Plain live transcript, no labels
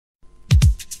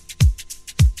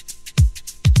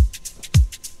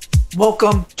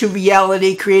Welcome to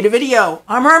Reality Creative Video.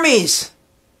 I'm Hermes.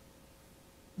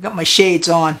 Got my shades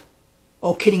on.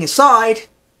 All kidding aside,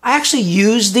 I actually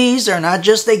use these. They're not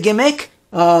just a gimmick.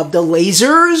 The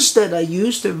lasers that I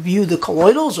use to view the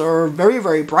colloidals are very,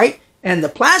 very bright. And the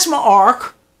plasma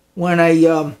arc, when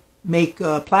I make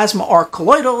plasma arc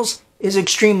colloidals, is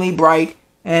extremely bright.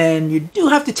 And you do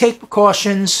have to take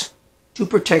precautions to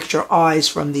protect your eyes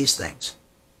from these things.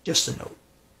 Just a note.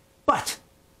 But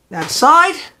that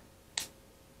aside,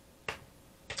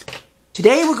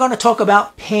 today we're going to talk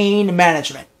about pain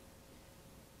management.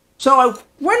 So I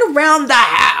went around the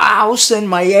house in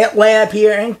my lab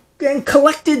here and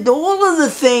collected all of the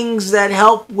things that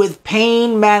help with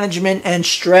pain management and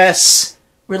stress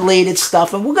related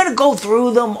stuff. And we're going to go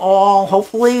through them all,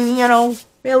 hopefully,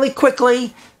 fairly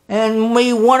quickly. And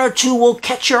maybe one or two will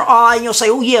catch your eye and you'll say,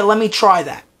 oh yeah, let me try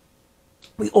that.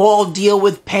 We all deal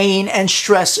with pain and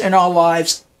stress in our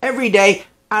lives every day.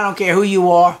 I don't care who you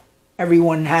are.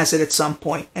 Everyone has it at some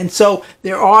point. And so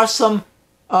there are some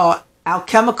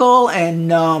alchemical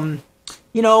and,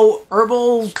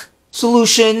 herbal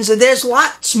solutions. And there's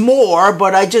lots more,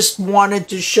 but I just wanted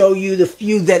to show you the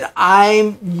few that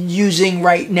I'm using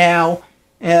right now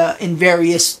in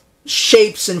various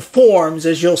shapes and forms,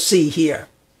 as you'll see here.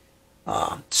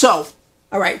 All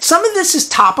right, some of this is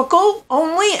topical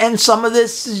only, and some of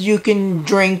this you can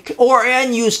drink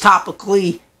and use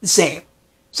topically the same.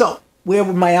 So, where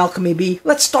would my alchemy be?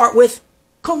 Let's start with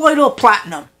colloidal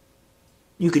platinum.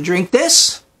 You can drink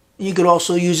this. You could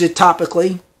also use it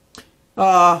topically.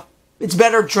 It's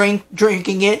better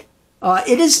drinking it.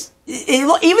 Even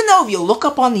though if you look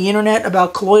up on the internet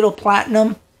about colloidal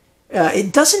platinum,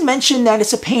 it doesn't mention that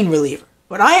it's a pain reliever.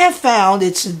 But I have found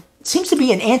it seems to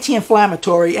be an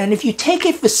anti-inflammatory, and if you take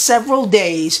it for several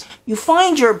days, you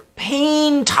find your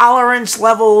pain tolerance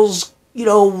levels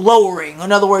lowering.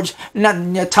 In other words,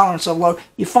 not tolerance of low.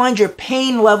 You find your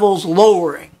pain levels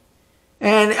lowering.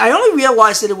 And I only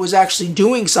realized that it was actually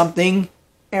doing something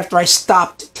after I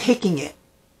stopped taking it.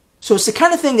 So it's the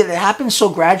kind of thing that it happens so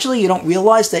gradually you don't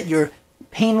realize that your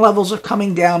pain levels are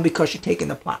coming down because you're taking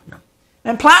the platinum.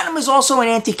 And platinum is also an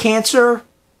anti-cancer.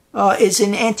 It's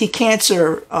an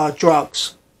anti-cancer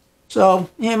drugs. So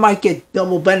you might get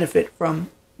double benefit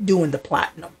from doing the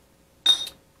platinum.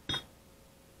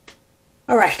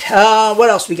 All right, what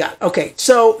else we got? Okay,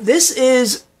 so this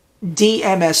is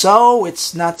DMSO.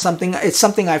 It's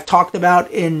something I've talked about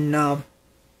in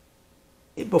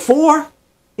before.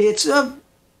 It's a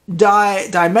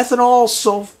dimethanol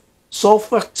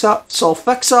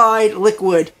sulfoxide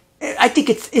liquid. I think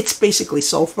it's basically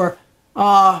sulfur.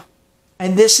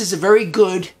 And this is a very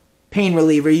good pain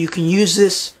reliever. You can use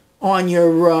this on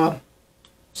your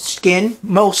skin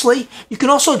mostly. You can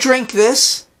also drink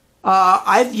this.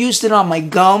 I've used it on my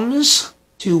gums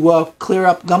to clear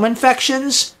up gum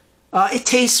infections. It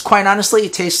tastes, quite honestly,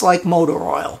 it tastes like motor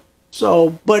oil.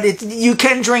 So, but you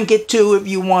can drink it too if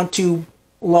you want to.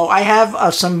 I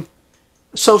have some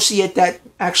associate that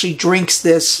actually drinks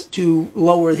this to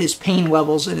lower his pain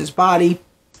levels in his body.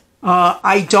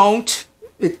 I don't.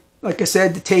 Like I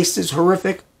said, the taste is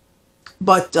horrific.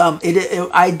 But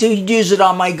I do use it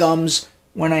on my gums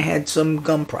when I had some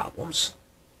gum problems.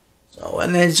 So,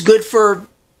 and then it's good for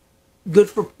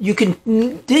DMSO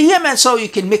you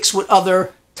can mix with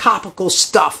other topical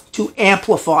stuff to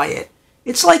amplify it.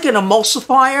 It's like an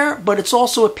emulsifier, but it's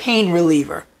also a pain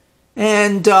reliever.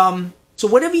 And so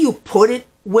whatever you put it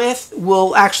with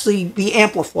will actually be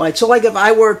amplified. So like if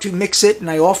I were to mix it,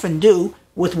 and I often do,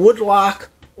 with woodlock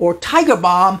or tiger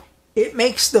balm, it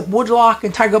makes the woodlock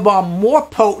and tiger balm more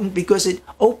potent because it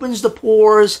opens the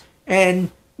pores and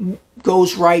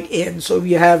goes right in. So if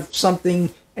you have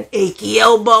an achy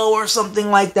elbow or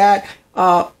something like that,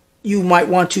 you might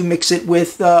want to mix it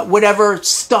with whatever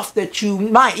stuff that you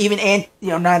might, even,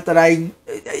 not that they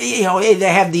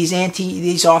have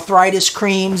these arthritis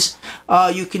creams.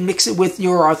 You can mix it with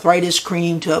your arthritis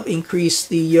cream to increase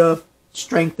the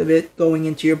strength of it going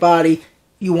into your body.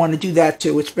 You want to do that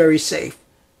too. It's very safe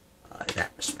in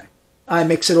that respect. I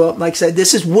mix it up. Like I said,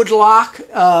 this is woodlock.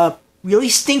 Really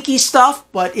stinky stuff,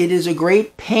 but it is a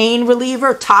great pain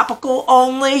reliever. Topical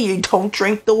only. You don't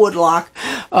drink the woodlock.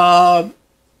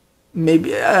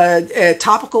 Maybe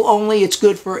topical only. It's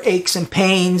good for aches and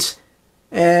pains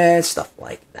and stuff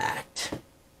like that.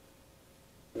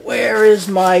 Where is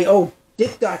my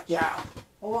Dip.Jow?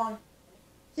 Hold on.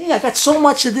 See, I got so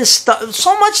much of this stuff,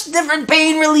 so much different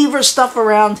pain reliever stuff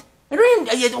around.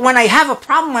 When I have a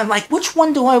problem, I'm like, which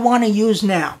one do I want to use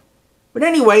now? But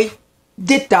anyway,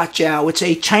 Dip.Jow. It's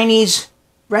a Chinese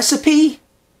recipe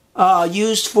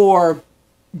used for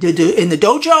in the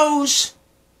dojos,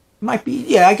 Might be,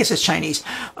 yeah, I guess it's Chinese.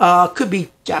 Could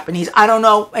be Japanese. I don't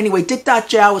know. Anyway, Dik Dak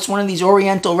Jiao is one of these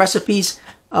Oriental recipes.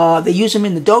 They use them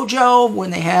in the dojo when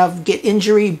they get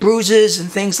injury, bruises,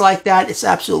 and things like that. It's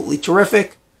absolutely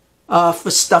terrific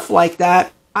for stuff like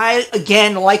that. I,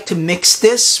 again, like to mix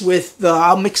this with,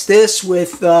 I'll mix this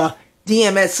with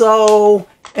DMSO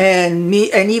and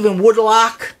even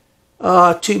Woodlock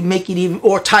to make it even,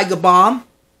 or Tiger Balm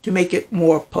to make it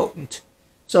more potent.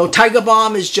 So Tiger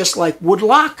Balm is just like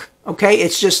Woodlock. Okay,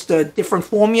 it's just a different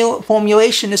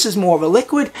formulation. This is more of a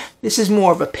liquid. This is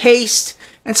more of a paste.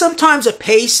 And sometimes a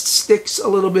paste sticks a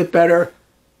little bit better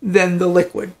than the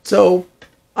liquid. So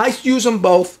I use them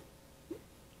both.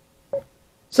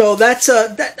 So that's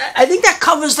I think that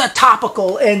covers the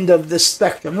topical end of the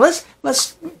spectrum.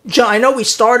 I know we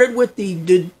started with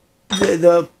the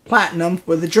platinum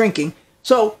for the drinking.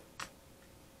 So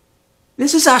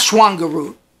this is ashwagandha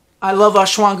root. I love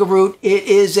ashwagandha root. It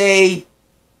is a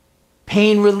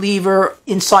pain reliever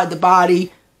inside the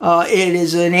body. It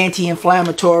is an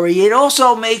anti-inflammatory. It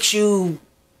also makes you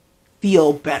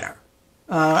feel better.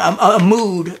 A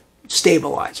mood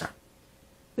stabilizer.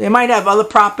 They might have other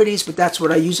properties, but that's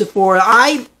what I use it for.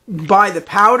 I buy the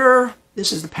powder.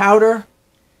 This is the powder.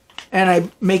 And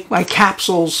I make my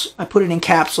capsules. I put it in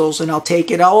capsules and I'll take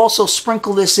it. I'll also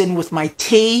sprinkle this in with my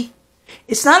tea.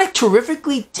 It's not a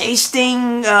terrifically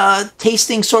tasting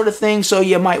sort of thing, so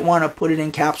you might want to put it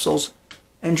in capsules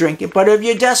and drink it. But if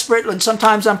you're desperate, and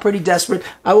sometimes I'm pretty desperate,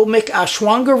 I will make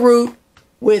ashwagandha root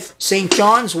with St.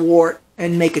 John's wort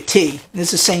and make a tea.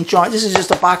 This is St. John. This is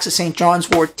just a box of St. John's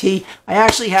wort tea. I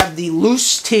actually have the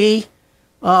loose tea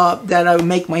that I would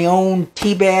make my own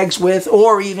tea bags with,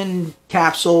 or even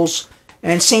capsules.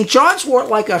 And St. John's wort,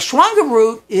 like ashwagandha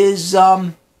root, is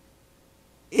a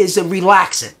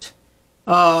relaxant.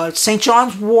 St.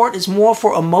 John's wort is more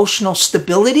for emotional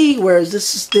stability, whereas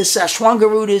this ashwagandha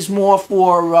root is more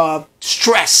for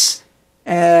stress.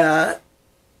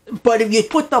 But if you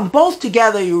put them both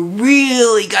together, you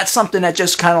really got something that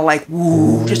just kind of like,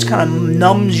 woo, just kind of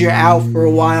numbs you out for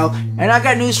a while. And I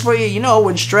got news for you. You know,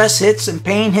 when stress hits and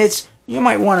pain hits, you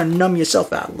might want to numb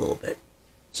yourself out a little bit.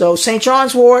 So St.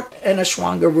 John's wort and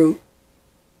ashwagandha root.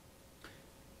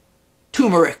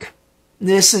 Turmeric.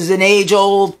 This is an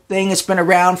age-old thing. It's been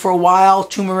around for a while.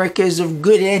 Turmeric is a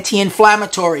good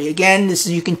anti-inflammatory. Again,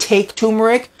 you can take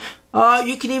turmeric.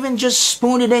 You can even just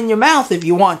spoon it in your mouth if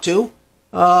you want to.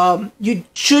 You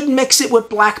should mix it with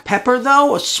black pepper,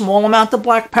 though, a small amount of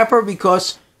black pepper,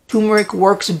 because turmeric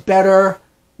works better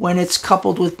when it's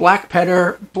coupled with black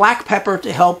pepper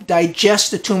to help digest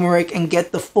the turmeric and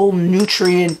get the full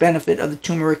nutrient benefit of the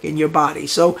turmeric in your body.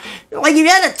 So, like if you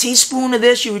had a teaspoon of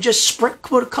this, you would just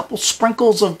put a couple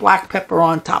sprinkles of black pepper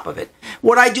on top of it.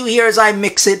 What I do here is I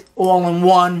mix it all in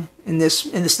one in this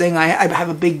thing. I have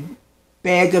a big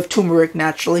bag of turmeric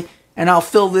naturally, and I'll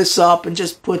fill this up and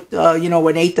just put an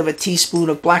 1/8 of a teaspoon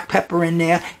of black pepper in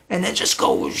there, and then just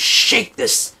go shake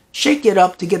it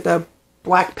up to get the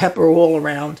black pepper all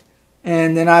around.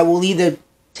 And then I will either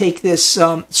take this,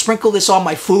 sprinkle this on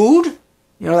my food.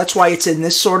 That's why it's in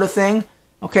this sort of thing.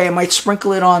 Okay, I might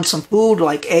sprinkle it on some food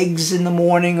like eggs in the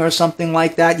morning or something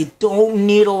like that. You don't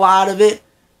need a lot of it.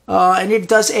 And it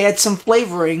does add some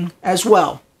flavoring as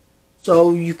well.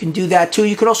 So you can do that too.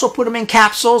 You could also put them in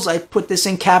capsules. I put this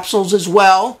in capsules as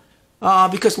well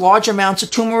because large amounts of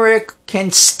turmeric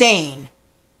can stain.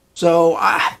 So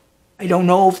I don't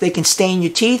know if they can stain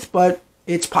your teeth, but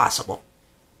it's possible.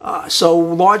 So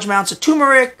large amounts of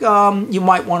turmeric, you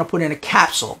might want to put in a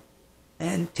capsule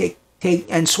and take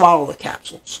and swallow the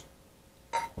capsules.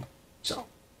 So,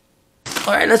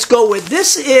 all right, let's go with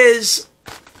this. Is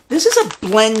a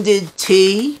blended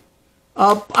tea.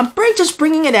 I'm just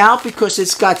bringing it out because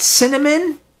it's got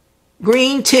cinnamon,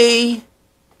 green tea,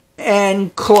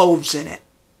 and cloves in it.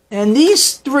 And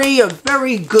these three are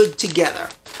very good together.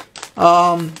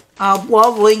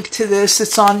 I'll link to this.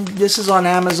 This is on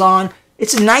Amazon.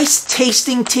 It's a nice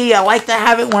tasting tea. I like to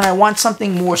have it when I want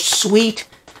something more sweet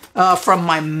from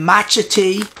my matcha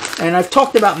tea. And I've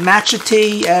talked about matcha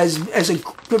tea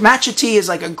matcha tea is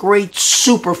like a great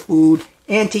superfood,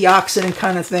 antioxidant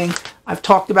kind of thing. I've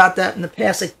talked about that in the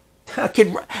past. I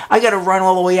got to run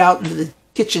all the way out into the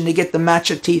kitchen to get the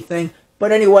matcha tea thing.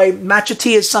 But anyway, matcha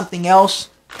tea is something else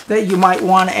that you might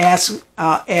want to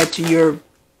add to your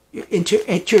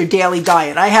daily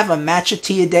diet. I have a matcha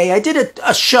tea a day. I did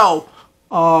a show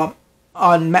on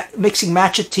mixing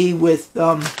matcha tea with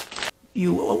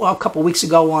a couple weeks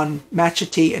ago on matcha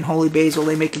tea and holy basil.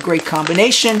 They make a great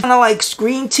combination. Kind of like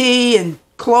green tea and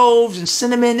cloves and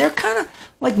cinnamon. They're kind of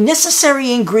like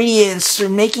necessary ingredients for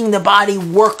making the body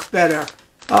work better.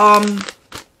 And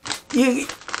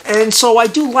And so I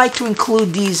do like to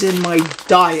include these in my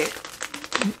diet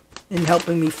in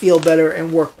helping me feel better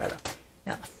and work better.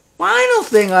 Now, the final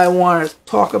thing I want to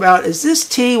talk about is this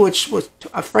tea, which was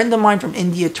a friend of mine from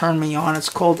India turned me on. It's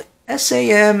called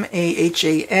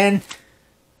SAMAHAN.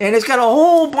 And it's got a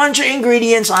whole bunch of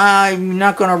ingredients I'm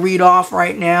not going to read off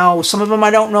right now. Some of them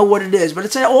I don't know what it is. But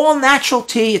it's an all-natural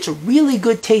tea. It's a really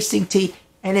good tasting tea.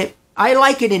 And I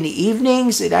like it in the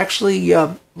evenings. It actually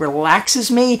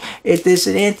relaxes me. There's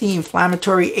an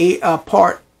anti-inflammatory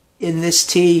part in this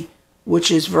tea, which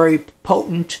is very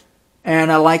potent.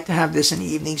 And I like to have this in the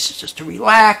evenings just to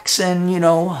relax and,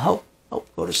 help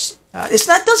go to sleep.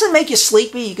 Doesn't make you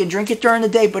sleepy. You can drink it during the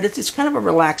day, but it's kind of a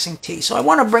relaxing tea. So I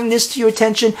want to bring this to your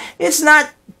attention. It's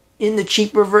not in the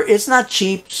cheaper. It's not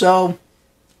cheap. So,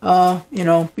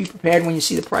 be prepared when you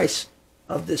see the price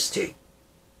of this tea.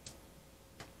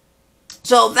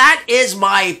 So that is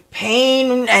my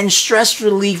pain and stress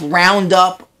relief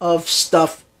roundup of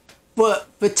stuff for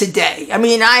today. I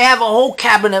mean, I have a whole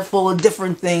cabinet full of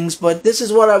different things, but this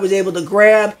is what I was able to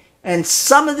grab. And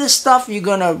some of this stuff you're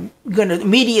gonna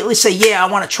immediately say, yeah,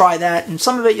 I want to try that. And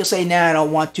some of it you'll say, nah, I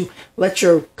don't want to. Let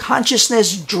your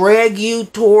consciousness drag you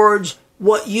towards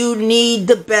what you need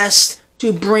the best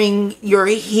to bring your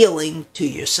healing to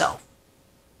yourself.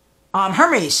 I'm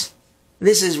Hermes.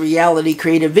 This is Reality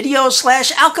Creative Videos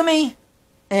 / Alchemy.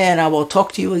 And I will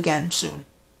talk to you again soon.